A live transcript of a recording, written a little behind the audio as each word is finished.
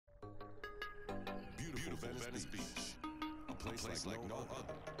Venice Beach. A place like no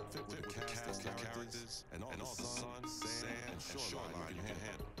other, fit with a cast of characters and all the sun, sand, and shoreline you can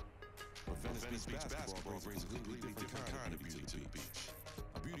handle. But Venice Beach basketball brings a completely different kind of beauty to the beach.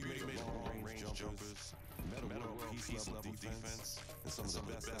 A beauty made of long-range jumpers, metal peace level defense, and some of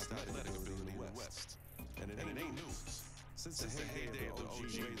the best athletic ability in the West. And it ain't news. Since the heyday of the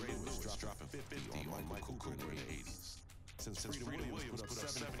OG Ray Lewis dropping 50 on Michael Cooper in the 80s. Since Freedom Williams put up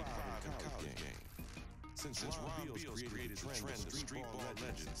 75 in college game. Since Ron Beals created the trend of street ball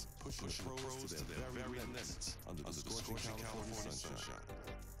legends, pushing the pros to their very limits under the scorching California sunshine.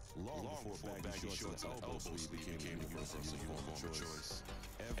 Long before baggy shorts and elbow sleeve became the universal uniform of choice,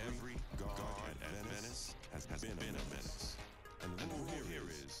 every guard at Venice has been a menace. And the rule here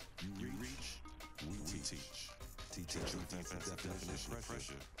is, you reach, we teach. Teaching defense definition of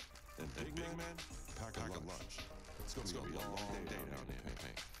pressure. Then big man, pack a lunch. It's gonna be a long day down there in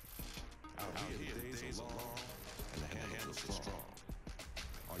paint. Out here, the days are long, and the handles are strong.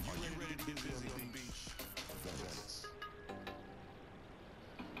 Are you ready to get busy on the beach? Venice.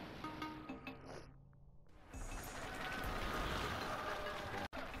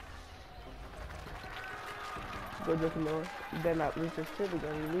 Go just more. You better not lose this city,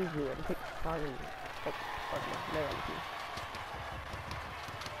 then you lose you and take time.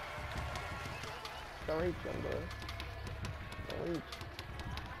 Don't reach them, bro. Don't reach.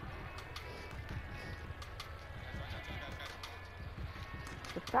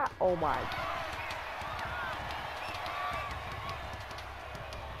 The shot, oh my.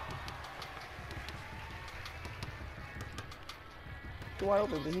 Too wide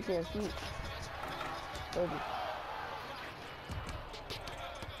open, but he can't shoot. Told you.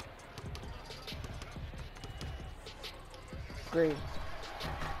 Green.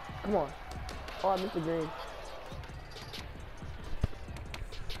 Come on. Oh, I missed the green.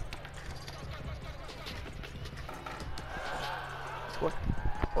 What?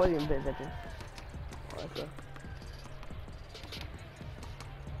 Oh, I didn't pay attention. Oh, let's go.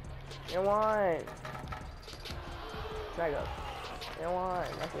 And one. Drag up. And one.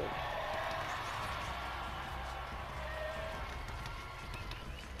 That's it.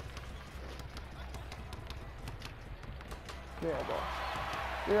 Give me that ball.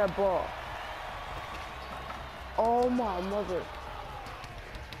 Give me that ball. Oh my mother.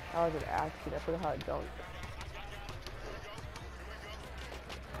 That was an accident. I forgot how it dunked.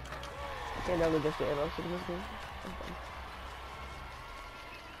 I can't never just get arrows in this game.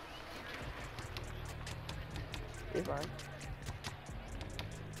 It's fine.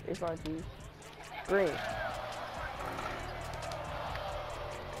 It's fine, please. Green.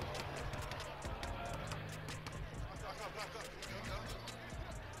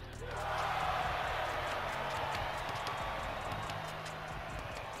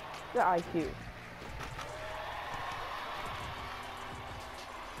 The IQ.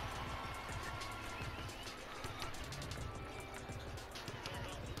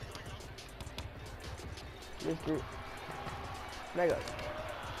 This group. Mega.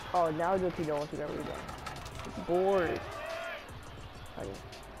 Oh, now the team don't want to get rebound. It's bored. Okay.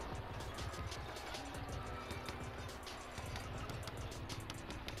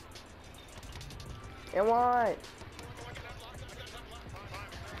 And what?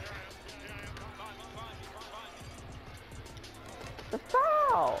 The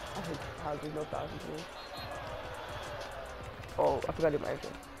foul! I hate how there's no fouls in here. Oh, I forgot to do my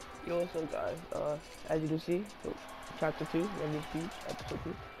intro. Yo, what's up, guys? As you can see, so, chapter 2, MVP, episode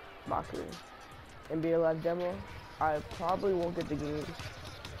 2, Mockery. NBA Live demo. I probably won't get the game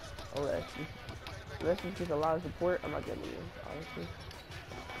unless it's just a lot of support. I'm not getting it, honestly.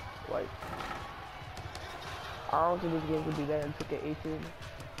 Like, I don't think this game could do that and took an 18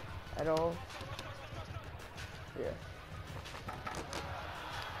 at all. Yeah.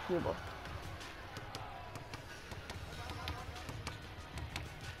 Dribble.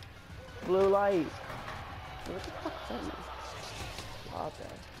 Blue light. What the fuck is that? Stop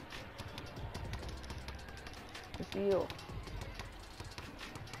that. The seal.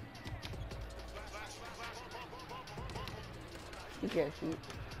 You can't shoot.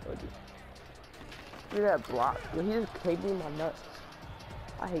 Look at that block. Yo, he just caved me in my nuts.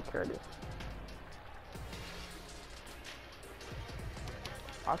 I hate Curtis.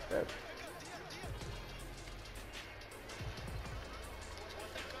 Offset.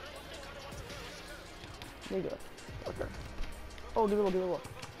 Nigga. Okay. Oh, give it a look.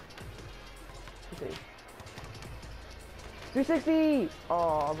 Let's see. 360!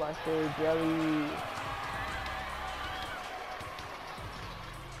 Oh, I'm about to say jelly.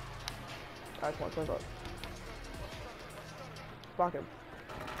 Alright, come on, come on. Block him.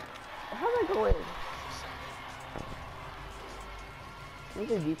 How did I go in? You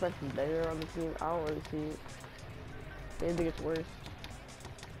think defense is better on the team? I don't really see it. I think it's worse.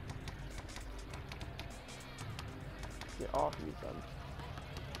 Get off me, son.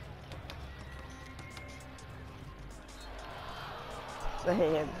 The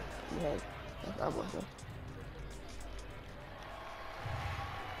hand. The hand. That's not working.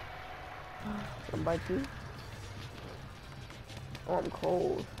 1 by 2. Oh, I'm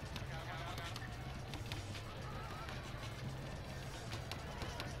cold.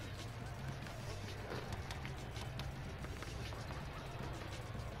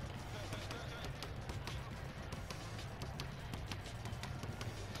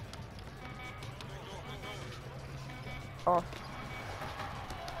 Off.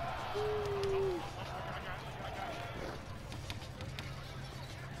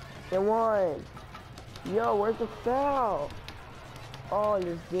 They won. Yo, where's the foul? Oh,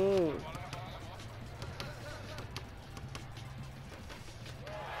 this game.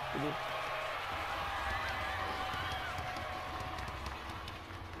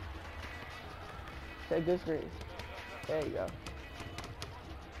 Take good screen. There you go.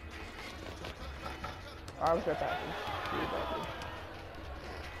 Alright, let's start passing.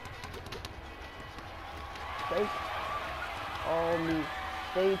 Stay on me.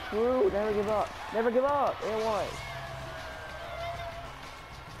 Stay true. Never give up. Never give up. And 1.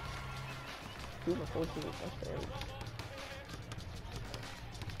 2 for 14. That's fair.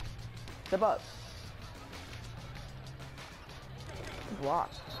 Step up.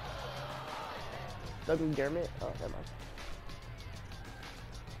 Block. Doug McDermott. Oh, never mind.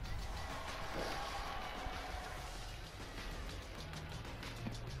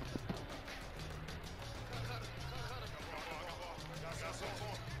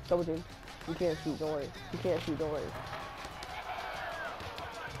 Double team. You can't shoot, don't worry. You can't shoot, don't worry.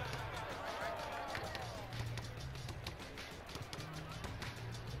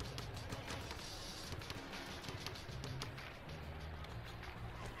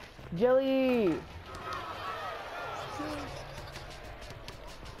 Jelly!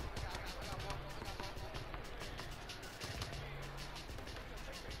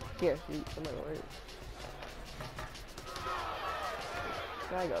 Can't shoot, I'm not worried.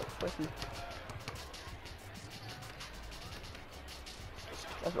 There I go, pussy.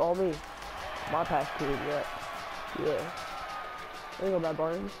 That's all me. My pass period, yeah. Yeah. There you go, Bad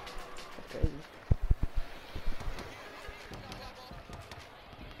Barnes. That's crazy.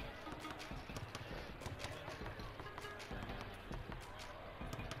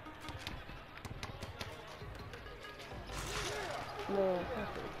 No,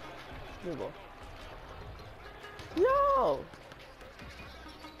 perfect. Good ball. No!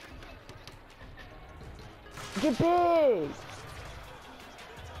 Get big!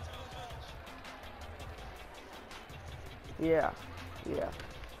 Yeah, yeah.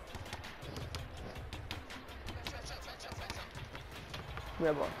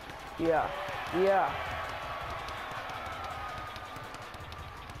 Dribble. Yeah, yeah.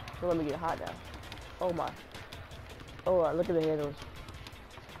 So let me get hot now. Oh my. Oh, look at the handles.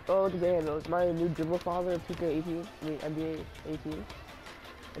 Oh, look at the handles. My new dribble father of 2K18. I mean, NBA 18.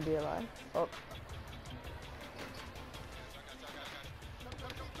 NBA Live. Oh.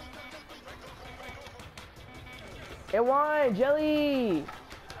 It won! Jelly!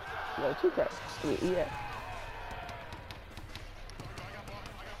 No, 2K. Yeah.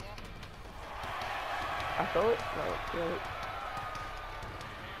 I throw it? No, really.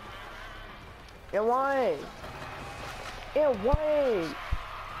 It won! It won!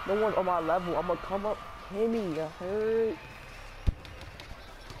 No one's on my level. I'm gonna come up. Timmy, I heard.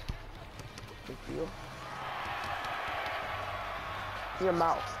 Big deal. Your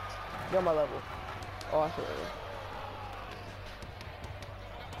mouth. You're on my level. Oh, I see it.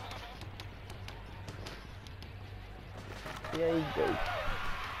 Yeah, he's good.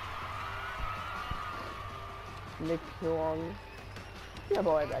 Nick Long. You a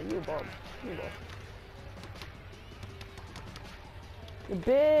ball like that. You a ball. You a ball. Get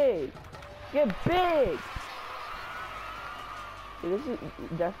big! Get big! See, this is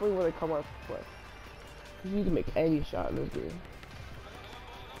definitely what I come up with. You can make any shot in this game.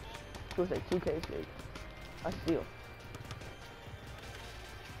 It was like 2K sake. I steal.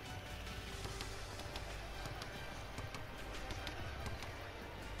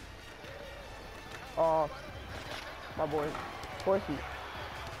 Oh, my boy. Horsey.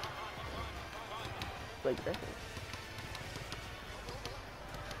 Like that.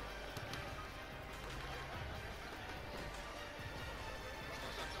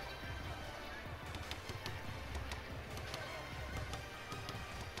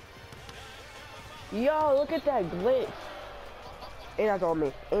 Yo, look at that glitch. And that's on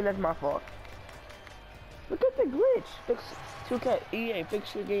me. And that's my fault. Look at the glitch. Fix 2K EA,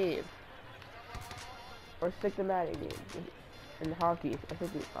 fix your game. Or systematic game. And hockey. I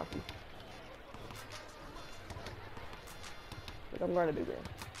think it's hockey. Like I'm gonna be there.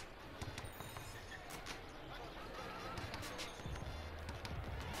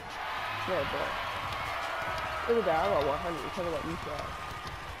 Yeah, bro. Look at that. I got 100. Tell me what you said.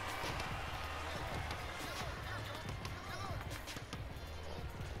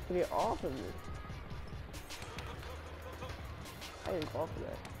 Get off of me. I didn't call for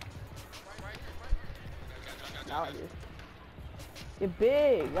that. Now I do. Get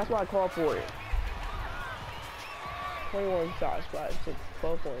big. That's why I called for it. 21 shots, 5, 6,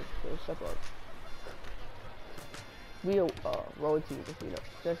 12 points. So step up. We a road team, if you know.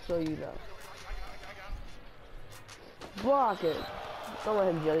 Just so you know. Block it. Don't let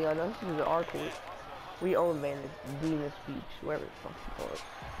him jelly on us. This is our court. We own Venus Beach, wherever the fuck you call it.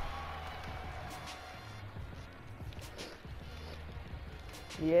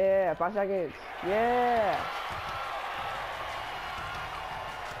 Yeah, 5 seconds. Yeah.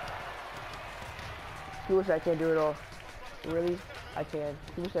 People say I can't do it all. Really? I can.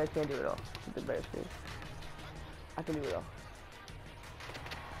 People say I can't do it all. It's the best thing. I can do it all.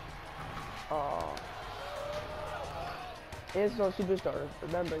 Oh. It's on Superstar.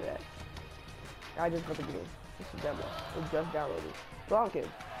 Remember that. I just put the game. This is demo. It just downloaded. Block it.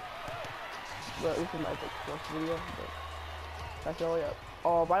 But this is my first video. But that's all up.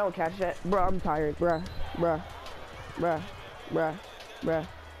 Oh, if I don't catch that, bro, I'm tired, bruh.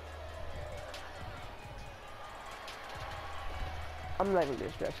 I'm not even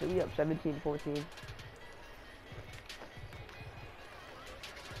gonna stress it. We up 17-14.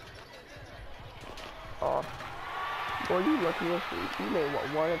 Oh, boy, you lucky this week. You made what,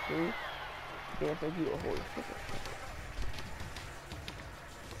 1 or 3? Damn, thank you a whole shit.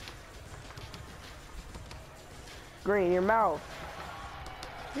 Green, your mouth.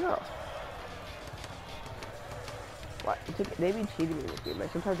 No. What? They be cheating me in this game.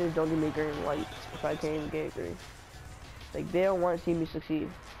 Like sometimes they don't give me green lights if I can't even get green. Like they don't want to see me succeed.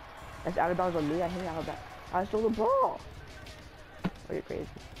 That's out of bounds on me. I hit out of bounds. I stole the ball. Oh, you're crazy.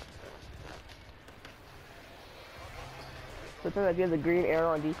 Sometimes if you have the green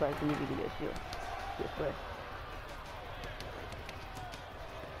arrow on defense, you need to get a steal. Get split.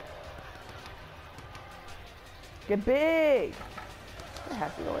 Get big. I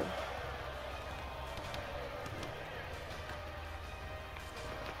have to go in.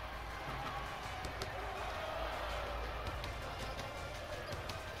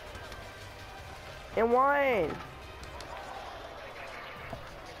 And 1.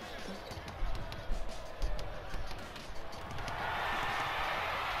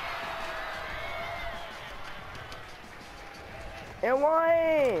 And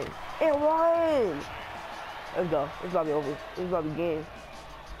 1. And 1. Let's go. It's about to be over. It's about to be game.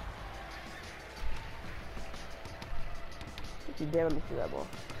 Damn, let me see that ball.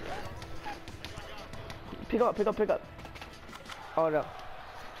 Pick up. Oh no.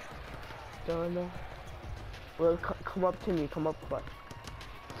 No. Well, come up to me. Come up, but.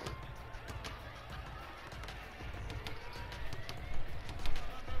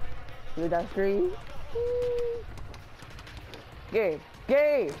 Look at that screen. Game.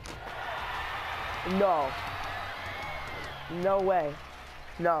 No. No way.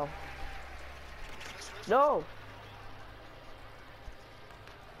 No. Don't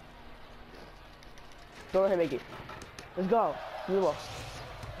let him make it. Let's go. Dribble.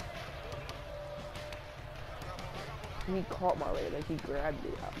 He caught my leg, like he grabbed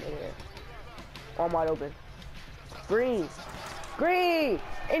it out there. All wide open. Green!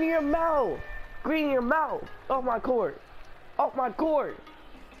 In your mouth! Green in your mouth! Off my court!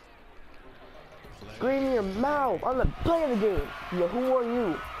 Green in your mouth! I'm the player of the game! Yo, who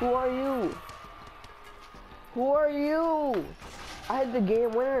are you? I had the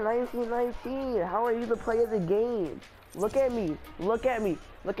game winner in 1919. How are you the player of the game? Look at me.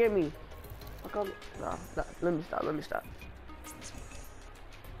 How come? No, let me stop.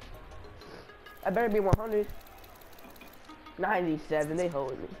 I better be 100. 97, they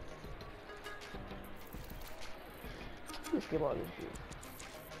hold me. Let's skip all this shit.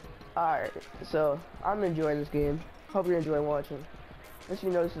 Alright, so I'm enjoying this game. Hope you're enjoying watching. Just so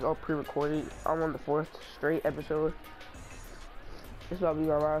you know, this is all pre-recorded. I'm on the 4th straight episode. This will be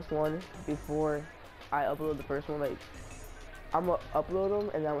my last one before I upload the first one. Like, I'm gonna upload them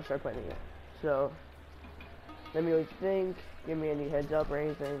and then I'm gonna start playing again. So, let me know what you think. Give me any heads up or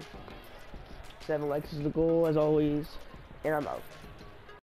anything. 7 likes is the goal, as always. And I'm out.